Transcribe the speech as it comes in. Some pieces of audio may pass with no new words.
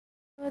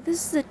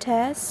This is a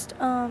test.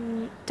 Tell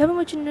me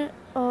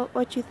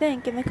what you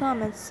think in the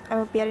comments. I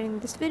won't be editing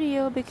this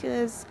video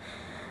because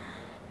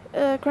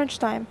crunch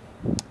time.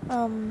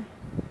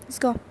 Let's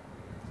go.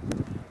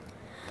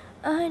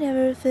 I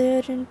never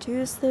fit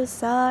into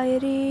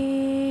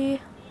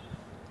society.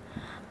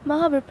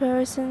 Mob or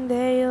person,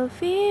 they'll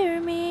fear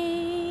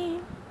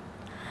me.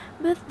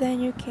 But then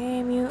you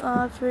came, you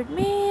offered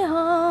me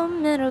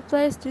home and a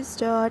place to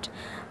start.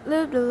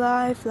 Lived a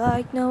life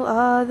like no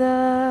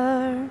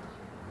other.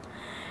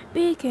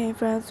 Became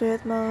friends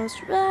with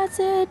most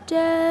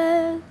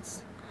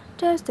residents.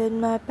 Tested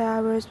my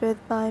powers with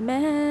my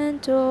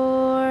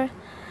mentor.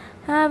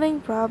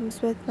 Having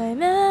problems with my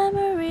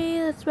memory,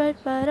 that's right,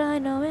 but I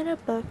know in a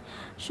book,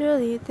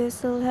 surely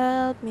this'll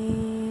help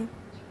me.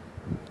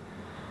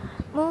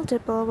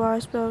 Multiple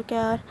wars broke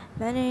out,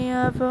 many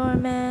of our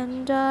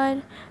men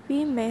died.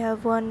 We may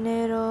have won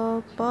it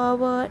all, but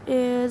what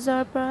is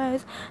our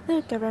prize?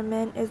 The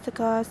government is the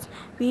cost,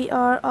 we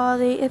are all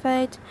the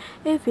effect.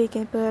 If we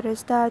can put a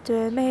stop to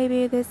it,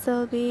 maybe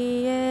this'll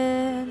be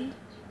it.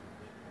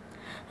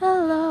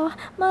 Hello,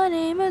 my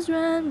name is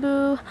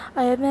Ranboo.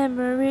 I have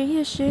memory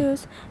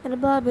issues, and the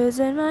blob is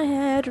in my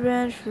head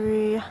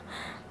rent-free.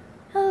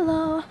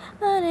 Hello,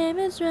 my name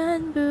is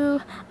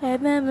Ranboo. I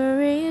have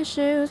memory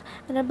issues,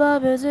 and a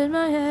blob is in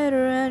my head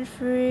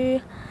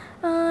rent-free.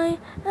 I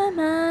am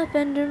half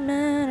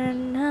Enderman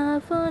and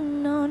half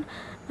unknown.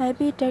 Might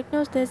be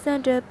diagnosed as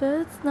center,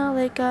 but it's not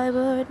like I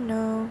would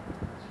know.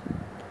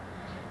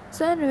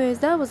 So anyways,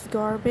 that was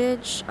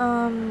garbage.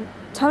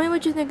 Tell me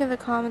what you think in the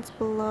comments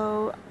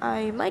below.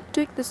 I might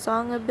tweak the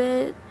song a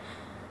bit.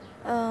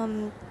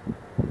 Yeah,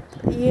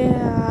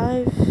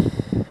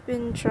 I've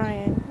been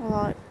trying a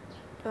lot.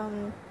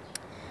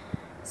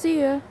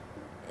 See ya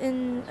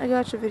in a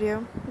gotcha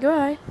video.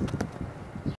 Goodbye.